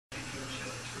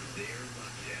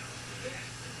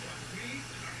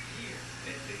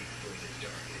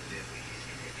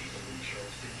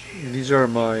These are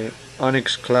my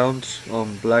onyx clowns,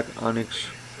 black onyx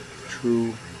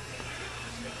true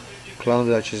clowns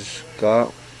that I just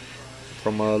got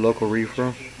from a local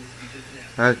reefer.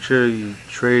 I actually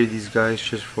traded these guys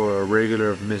just for a regular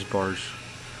of mist bars.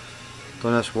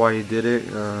 Don't ask why he did it.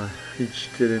 He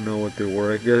just didn't know what they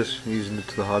were. I guess he's new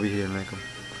to the hobby. He didn't like them.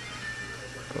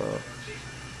 But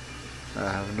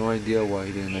I have no idea why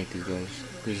he didn't like these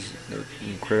guys. They're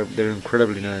incredible. They're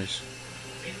incredibly nice.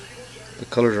 The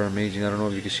colors are amazing. I don't know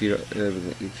if you can see it. You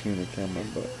can see in the camera,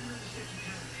 but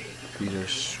these are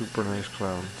super nice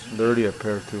clowns. They're already a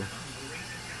pair too.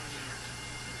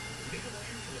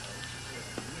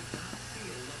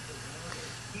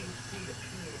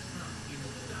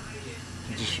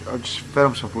 I just fed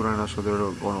them some food right now, so they're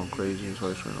going all crazy. That's why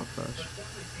they're showing up fast.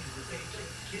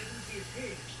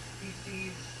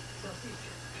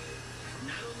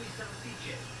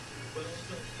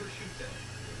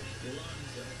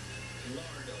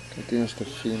 I think it's the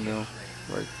female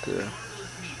right there.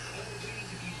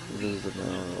 This is the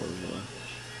male over there.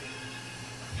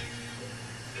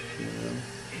 Female,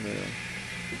 male,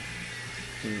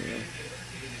 female.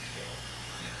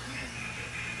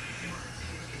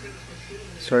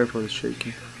 Sorry for the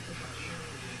shaking.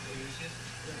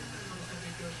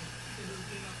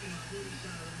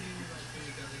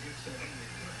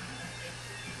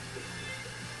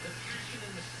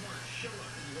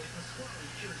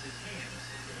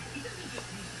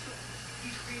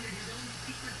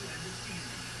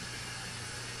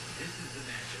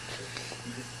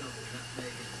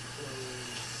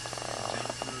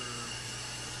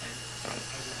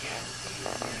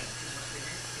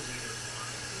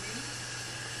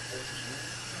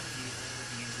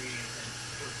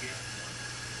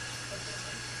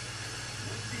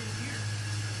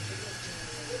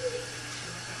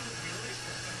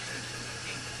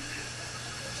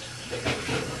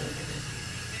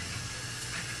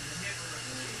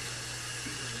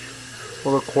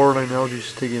 All the coralline algae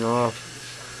is taking off.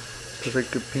 There's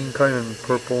like the pink kind and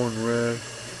purple and red.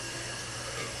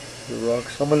 The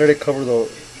rocks. I'm gonna let it cover the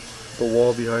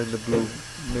wall behind the blue.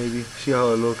 Maybe see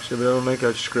how it looks. If I don't like it,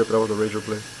 I just scrape it out with a razor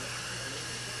blade.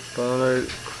 But I'm gonna let it